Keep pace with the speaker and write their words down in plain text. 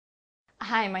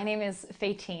Hi, my name is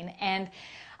Faytine, and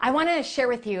I want to share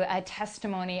with you a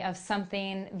testimony of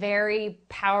something very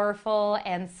powerful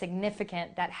and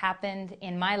significant that happened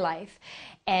in my life.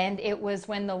 And it was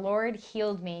when the Lord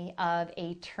healed me of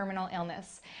a terminal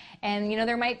illness. And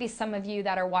there might be some of you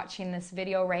that are watching this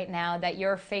video right now that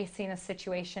you're facing a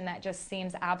situation that just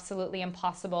seems absolutely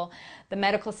impossible. The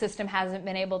medical system hasn't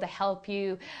been able to help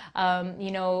you.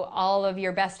 All of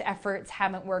your best efforts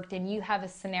haven't worked, and you have a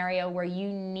scenario where you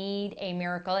need a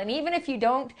miracle. And even if you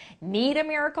don't need a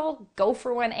miracle, go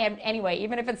for one anyway.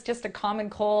 Even if it's just a common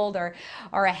cold or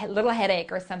a little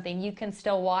headache or something, you can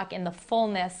still walk in the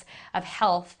fullness of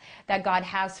health that God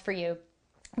has for you.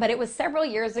 But it was several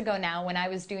years ago now when I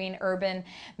was doing urban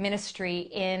ministry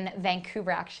in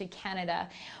Vancouver, actually Canada,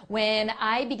 when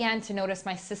I began to notice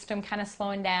my system kind of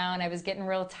slowing down. I was getting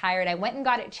real tired. I went and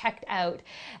got it checked out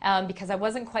because I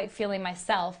wasn't quite feeling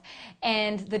myself.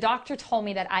 And the doctor told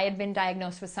me that I had been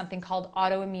diagnosed with something called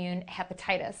autoimmune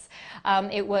hepatitis.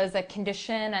 It was a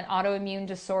condition, an autoimmune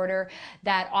disorder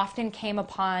that often came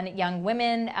upon young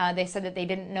women. They said that they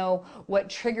didn't know what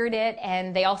triggered it,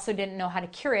 and they also didn't know how to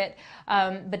cure it.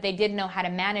 But they did know how to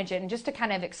manage it. And just to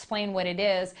kind of explain what it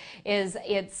is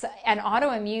it's an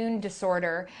autoimmune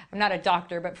disorder. I'm not a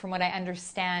doctor, but from what I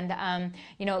understand,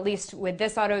 at least with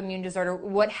this autoimmune disorder,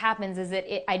 what happens is that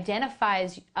it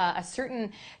identifies a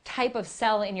certain type of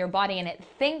cell in your body, and it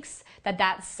thinks that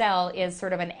that cell is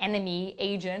sort of an enemy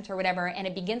agent or whatever, and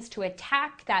it begins to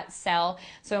attack that cell.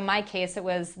 So in my case, it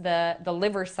was the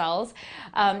liver cells.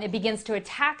 It begins to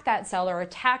attack that cell or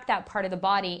attack that part of the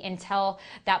body until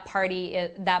that part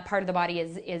of the body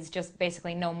is just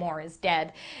basically no more, is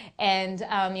dead. And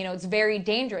it's very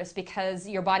dangerous because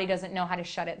your body doesn't know how to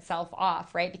shut itself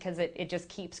off, right? Because it just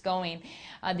keeps going.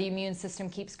 The immune system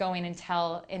keeps going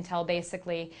until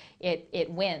basically it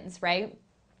wins, right?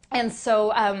 And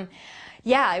so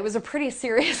it was a pretty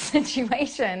serious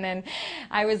situation, and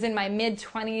I was in my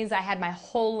mid-20s. I had my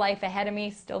whole life ahead of me,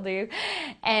 still do,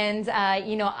 and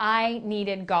I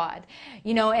needed God,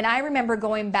 and I remember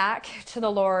going back to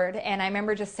the Lord, and I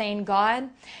remember just saying, God,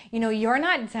 you're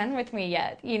not done with me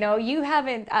yet. You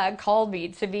haven't called me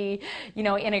to be, in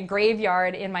a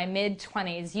graveyard in my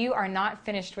mid-20s. You are not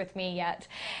finished with me yet,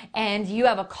 and you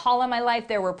have a call on my life.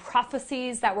 There were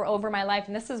prophecies that were over my life,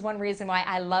 and this is one reason why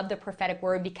I love the prophetic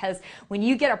word, because when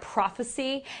you get a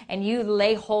prophecy and you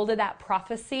lay hold of that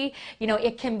prophecy,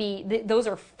 it can be, those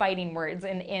are fighting words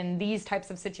in these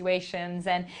types of situations.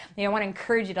 And I want to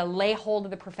encourage you to lay hold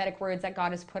of the prophetic words that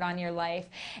God has put on your life.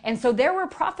 And so there were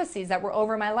prophecies that were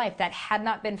over my life that had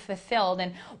not been fulfilled.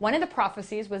 And one of the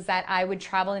prophecies was that I would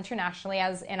travel internationally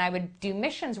and I would do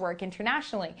missions work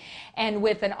internationally. And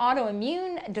with an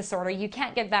autoimmune disorder, you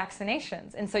can't get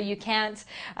vaccinations. And so you can't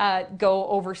go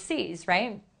overseas,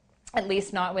 right? At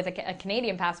least not with a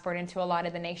Canadian passport into a lot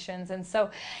of the nations. And so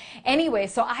anyway,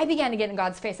 so I began to get in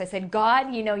God's face. I said,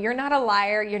 God, you're not a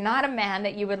liar. You're not a man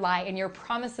that you would lie, and your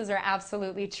promises are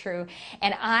absolutely true.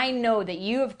 And I know that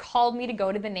you have called me to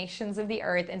go to the nations of the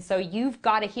earth, and so you've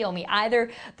got to heal me.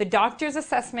 Either the doctor's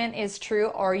assessment is true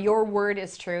or your word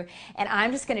is true, and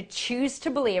I'm just going to choose to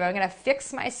believe. I'm going to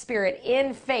fix my spirit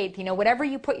in faith. Whatever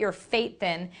you put your faith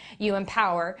in, you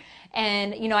empower.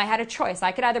 And, I had a choice.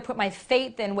 I could either put my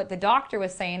faith in what the doctor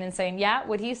was saying and saying, yeah,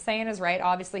 what he's saying is right.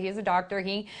 Obviously, he's a doctor.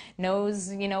 He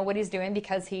knows, what he's doing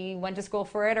because he went to school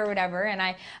for it or whatever. And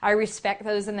I respect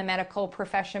those in the medical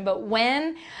profession. But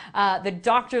when the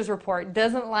doctor's report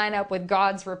doesn't line up with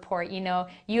God's report,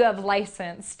 you have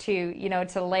license to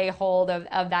lay hold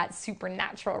of that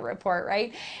supernatural report,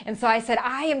 right? And so I said,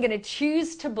 I am going to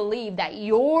choose to believe that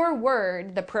your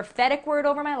word, the prophetic word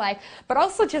over my life, but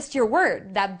also just your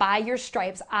word, that by your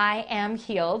stripes I am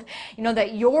healed,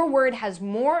 that your word has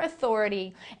more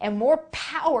authority and more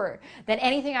power than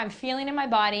anything I'm feeling in my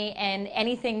body and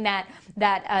anything that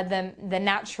the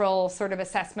natural sort of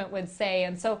assessment would say.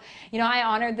 And so, I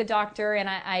honored the doctor, and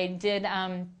I did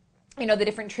the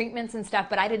different treatments and stuff,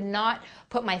 but I did not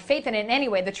put my faith in it in any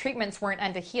way. The treatments weren't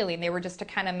unto healing. They were just to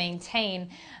kind of maintain,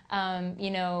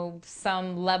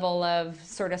 some level of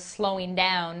sort of slowing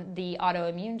down the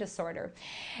autoimmune disorder.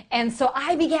 And so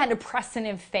I began to press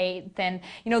in faith. And,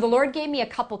 the Lord gave me a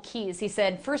couple keys. He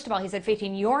said, first of all, he said,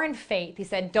 Faytine, you're in faith. He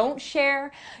said, don't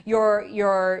share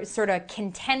your sort of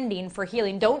contending for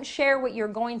healing. Don't share what you're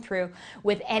going through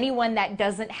with anyone that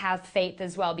doesn't have faith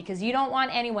as well, because you don't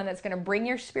want anyone that's going to bring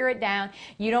your spirit down down.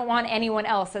 You don't want anyone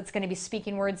else that's going to be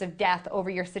speaking words of death over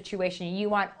your situation. You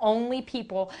want only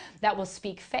people that will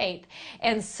speak faith.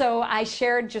 And so I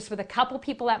shared just with a couple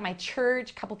people at my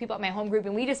church, a couple people at my home group,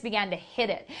 and we just began to hit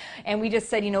it. And we just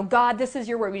said, God, this is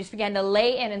your word. We just began to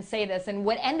lay in and say this. And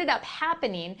what ended up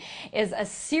happening is a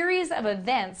series of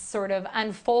events sort of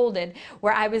unfolded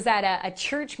where I was at a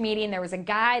church meeting. There was a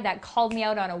guy that called me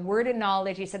out on a word of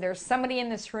knowledge. He said, there's somebody in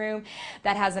this room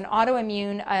that has an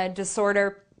autoimmune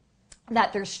disorder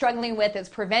that they're struggling with. It's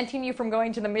preventing you from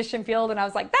going to the mission field. And I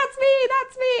was like, that's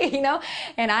me,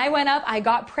 And I went up, I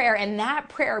got prayer, and that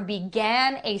prayer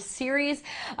began a series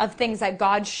of things that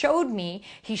God showed me.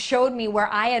 He showed me where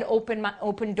I had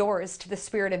opened doors to the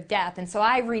spirit of death. And so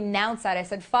I renounced that. I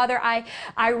said, Father,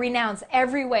 I renounce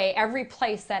every way, every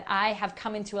place that I have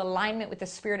come into alignment with the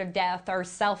spirit of death or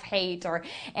self-hate or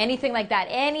anything like that.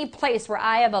 Any place where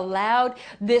I have allowed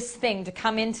this thing to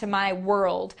come into my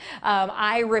world,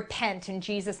 I repent in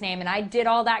Jesus' name. And I did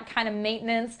all that kind of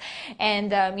maintenance.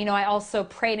 And, I also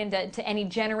prayed into any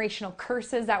generational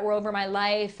curses that were over my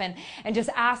life and just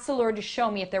asked the Lord to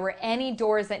show me if there were any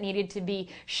doors that needed to be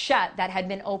shut that had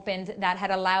been opened that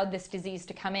had allowed this disease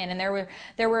to come in. And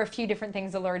there were a few different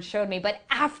things the Lord showed me. But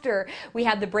after we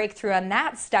had the breakthrough on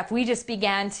that stuff, we just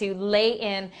began to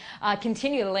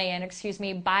continue to lay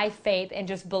in, by faith and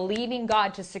just believing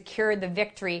God to secure the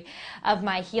victory of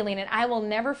my healing. And I will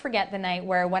never forget the night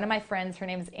where one of my friends, her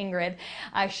name is Ingrid,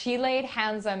 she laid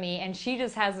hands on me, and she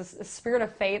just has a spirit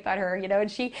of faith on her,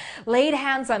 and she laid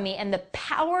hands on me, and the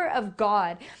power of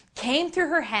God came through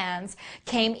her hands,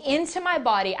 came into my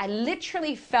body. I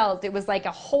literally felt it was like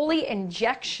a holy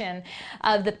injection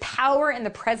of the power and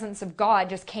the presence of God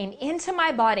just came into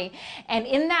my body. And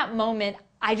in that moment,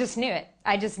 I just knew it.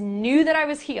 I just knew that I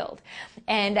was healed.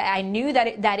 And I knew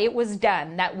that it was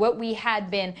done, that what we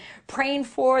had been praying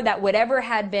for, that whatever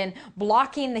had been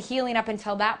blocking the healing up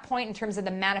until that point in terms of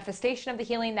the manifestation of the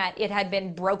healing, that it had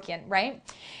been broken, right?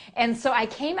 And so I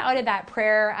came out of that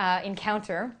prayer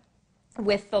encounter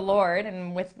with the Lord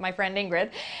and with my friend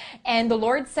Ingrid. And the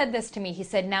Lord said this to me. He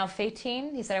said, now,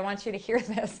 Fatine, he said, I want you to hear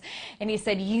this. And he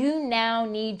said, you now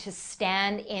need to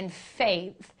stand in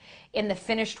faith in the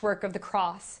finished work of the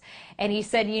cross. And he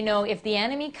said, if the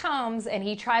enemy comes and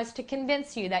he tries to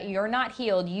convince you that you're not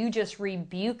healed, you just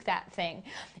rebuke that thing.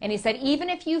 And he said, even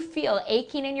if you feel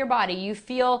aching in your body, you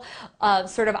feel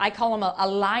I call them a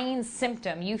lying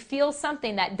symptom. You feel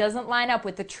something that doesn't line up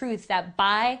with the truth that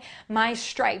by my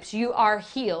stripes you are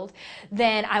healed,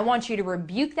 then I want you to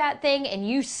rebuke that thing and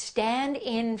you stand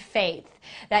in faith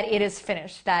that it is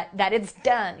finished, that it's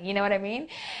done. You know what I mean?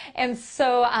 And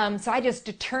so I just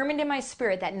determined in my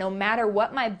spirit that no matter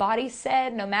what my body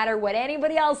said, no matter what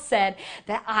anybody else said,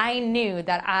 that I knew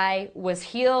that I was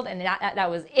healed and that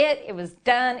was it. It was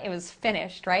done. It was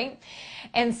finished, right?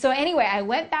 And so anyway, I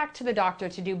went back to the doctor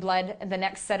to do the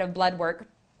next set of blood work.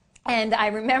 And I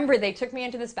remember they took me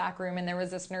into this back room, and there was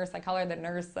this nurse, I call her the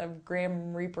nurse of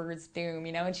Grim Reaper's doom,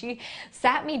 and she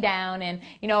sat me down, and,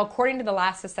 according to the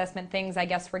last assessment, things, I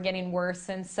guess, were getting worse.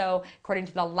 And so, according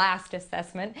to the last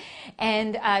assessment,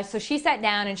 and so she sat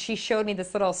down and she showed me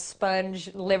this little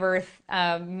sponge liver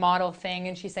model thing.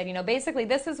 And she said, basically,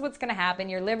 this is what's going to happen.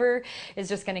 Your liver is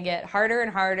just going to get harder and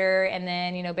harder. And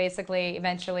then, basically,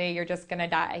 eventually, you're just going to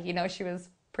die. She was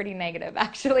pretty negative,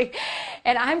 actually.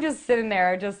 And I'm just sitting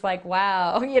there just like,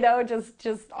 wow,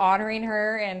 just honoring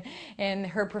her and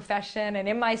her profession. And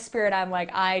in my spirit, I'm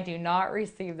like, I do not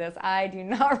receive this. I do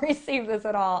not receive this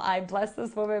at all. I bless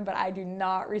this woman, but I do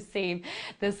not receive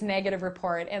this negative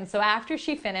report. And so after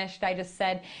she finished, I just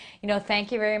said,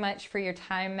 thank you very much for your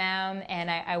time, ma'am.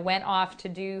 And I went off to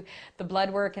do the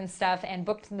blood work and stuff and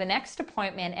booked the next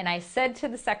appointment. And I said to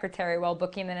the secretary while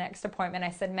booking the next appointment,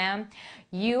 I said, ma'am,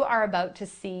 you are about to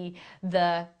see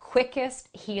the quickest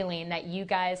healing that you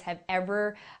guys have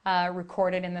ever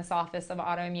recorded in this office of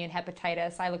autoimmune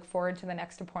hepatitis. I look forward to the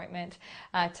next appointment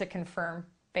to confirm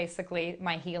basically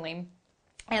my healing.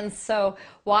 And so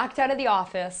walked out of the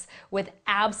office with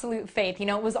absolute faith.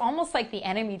 It was almost like the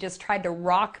enemy just tried to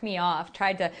rock me off,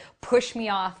 tried to push me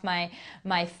off my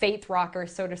faith rocker,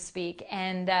 so to speak.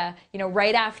 And,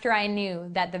 right after I knew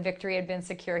that the victory had been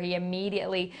secure, he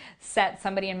immediately set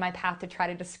somebody in my path to try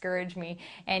to discourage me.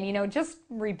 And, just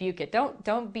rebuke it.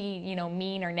 Don't be,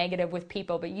 mean or negative with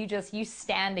people, but you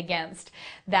stand against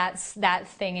that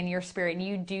thing in your spirit, and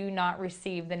you do not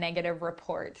receive the negative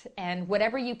report. And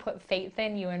whatever you put faith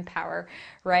in, you empower,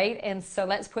 right? And so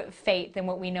let's put faith in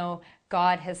what we know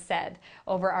God has said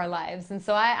over our lives. And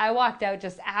so I walked out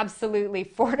just absolutely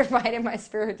fortified in my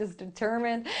spirit, just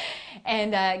determined,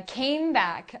 and came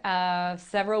back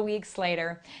several weeks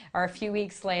later, or a few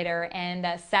weeks later,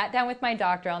 and sat down with my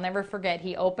doctor. I'll never forget.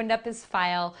 He opened up his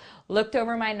file, looked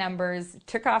over my numbers,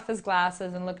 took off his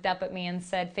glasses, and looked up at me and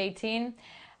said, "Faytine,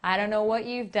 I don't know what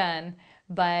you've done,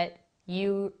 but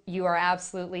you are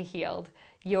absolutely healed.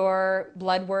 Your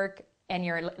blood work and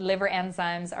your liver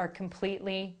enzymes are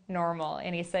completely normal."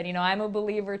 And he said, "I'm a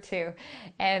believer too.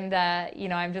 And,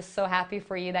 I'm just so happy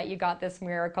for you that you got this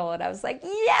miracle." And I was like,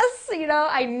 yes,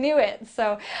 I knew it.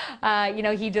 So,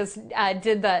 he just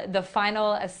did the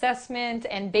final assessment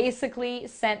and basically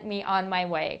sent me on my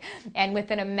way. And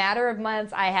within a matter of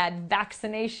months, I had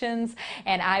vaccinations,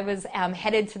 and I was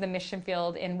headed to the mission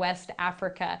field in West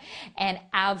Africa and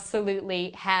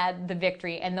absolutely had the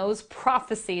victory. And those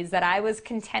prophecies that I was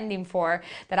contending for,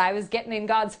 that I was getting in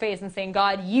God's face and saying,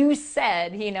 "God, you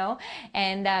said,"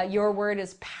 and your word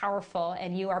is powerful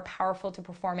and you are powerful to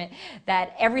perform it,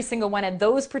 that every single one of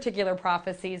those particular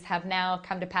prophecies have now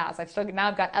come to pass.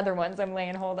 I've got other ones I'm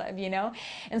laying hold of,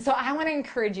 And so I want to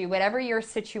encourage you, whatever your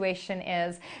situation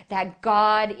is, that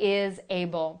God is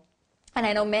able. And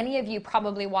I know many of you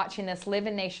probably watching this live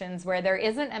in nations where there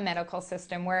isn't a medical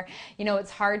system, where,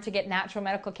 it's hard to get natural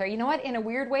medical care. You know what? In a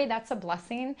weird way, that's a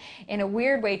blessing. In a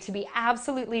weird way, to be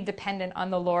absolutely dependent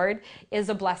on the Lord is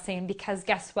a blessing, because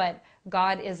guess what?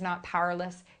 God is not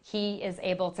powerless. He is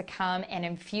able to come and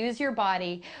infuse your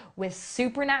body with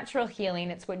supernatural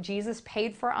healing. It's what Jesus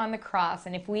paid for on the cross.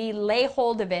 And if we lay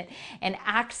hold of it and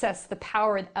access the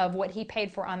power of what he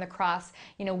paid for on the cross,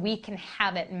 we can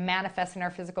have it manifest in our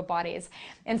physical bodies.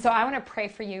 And so I want to pray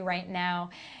for you right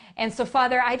now. And so,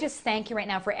 Father, I just thank you right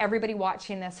now for everybody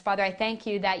watching this. Father, I thank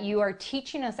you that you are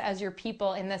teaching us as your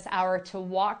people in this hour to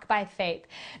walk by faith,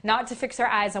 not to fix our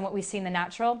eyes on what we see in the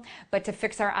natural, but to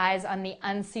fix our eyes on the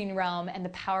unseen realm and the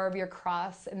power of your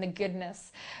cross and the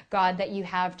goodness, God, that you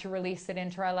have to release it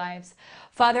into our lives.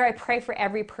 Father, I pray for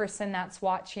every person that's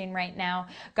watching right now.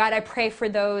 God, I pray for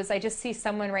those. I just see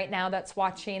someone right now that's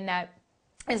watching that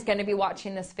is going to be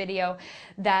watching this video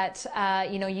that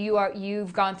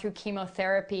you've gone through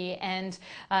chemotherapy, and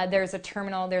there's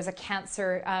a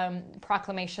cancer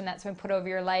proclamation that's been put over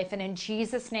your life. And in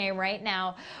Jesus' name right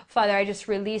now, Father, I just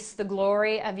release the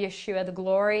glory of Yeshua, the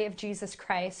glory of Jesus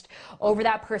Christ over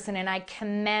that person, and I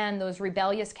command those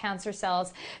rebellious cancer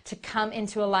cells to come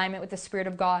into alignment with the Spirit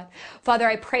of God. Father,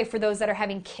 I pray for those that are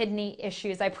having kidney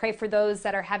issues. I pray for those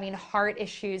that are having heart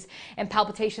issues and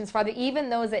palpitations. Father, even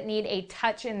those that need a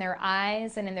touch in their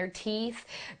eyes and in their teeth,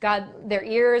 God, their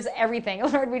ears, everything.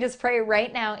 Lord, we just pray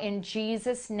right now in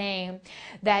Jesus' name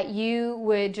that you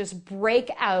would just break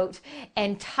out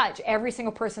and touch every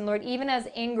single person. Lord, even as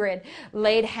Ingrid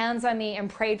laid hands on me and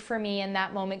prayed for me in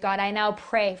that moment, God, I now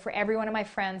pray for every one of my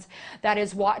friends that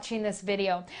is watching this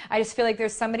video. I just feel like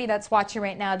there's somebody that's watching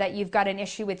right now that you've got an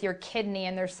issue with your kidney,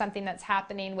 and there's something that's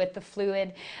happening with the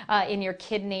fluid in your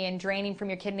kidney and draining from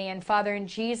your kidney. And Father, in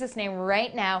Jesus' name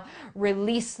right now,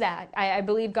 release that. I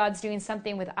believe God's doing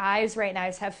something with eyes right now. I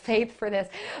just have faith for this.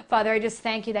 Father, I just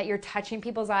thank you that you're touching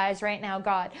people's eyes right now,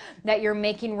 God, that you're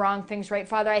making wrong things right.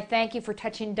 Father, I thank you for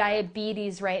touching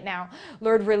diabetes right now.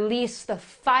 Lord, release the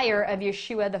fire of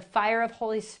Yeshua, the fire of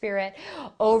Holy Spirit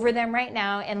over them right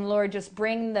now. And Lord, just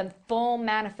bring the full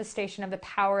manifestation of the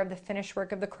power of the finished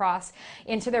work of the cross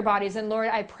into their bodies. And Lord,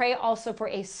 I pray also for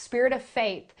a spirit of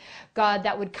faith, God,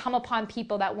 that would come upon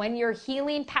people, that when your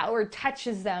healing power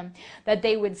touches them, that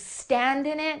they would stand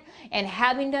in it, and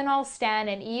having done all stand,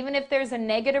 and even if there's a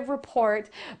negative report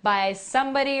by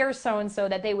somebody or so-and-so,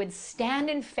 that they would stand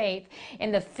in faith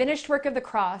in the finished work of the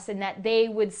cross, and that they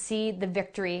would see the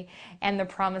victory and the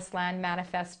promised land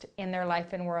manifest in their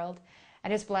life and world. I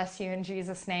just bless you in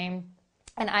Jesus' name,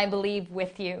 and I believe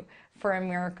with you for a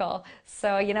miracle.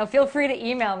 So, feel free to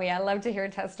email me. I love to hear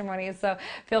testimonies. So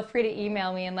feel free to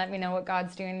email me and let me know what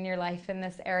God's doing in your life in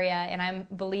this area. And I'm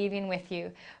believing with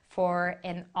you for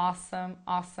an awesome,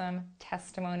 awesome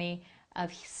testimony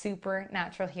of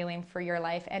supernatural healing for your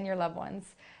life and your loved ones.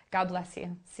 God bless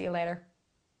you. See you later.